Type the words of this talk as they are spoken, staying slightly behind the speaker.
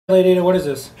Hey Data, what is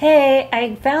this? Hey,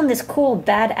 I found this cool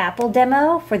Bad Apple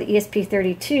demo for the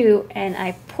ESP32 and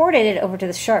I ported it over to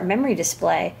the Sharp Memory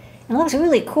Display. And it looks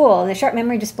really cool. The Sharp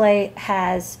Memory Display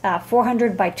has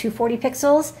 400 by 240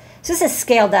 pixels. So this is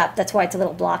scaled up, that's why it's a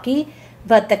little blocky.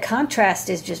 But the contrast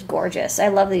is just gorgeous. I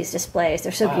love these displays,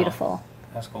 they're so Wow, beautiful.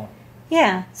 that's cool.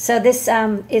 Yeah, so this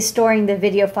is storing the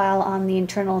video file on the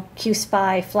internal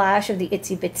QSPI flash of the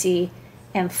Itsy Bitsy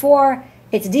M4.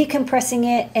 It's decompressing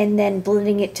it and then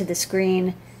blending it to the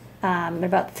screen at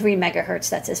about 3 megahertz.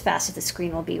 That's as fast as the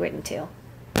screen will be written to.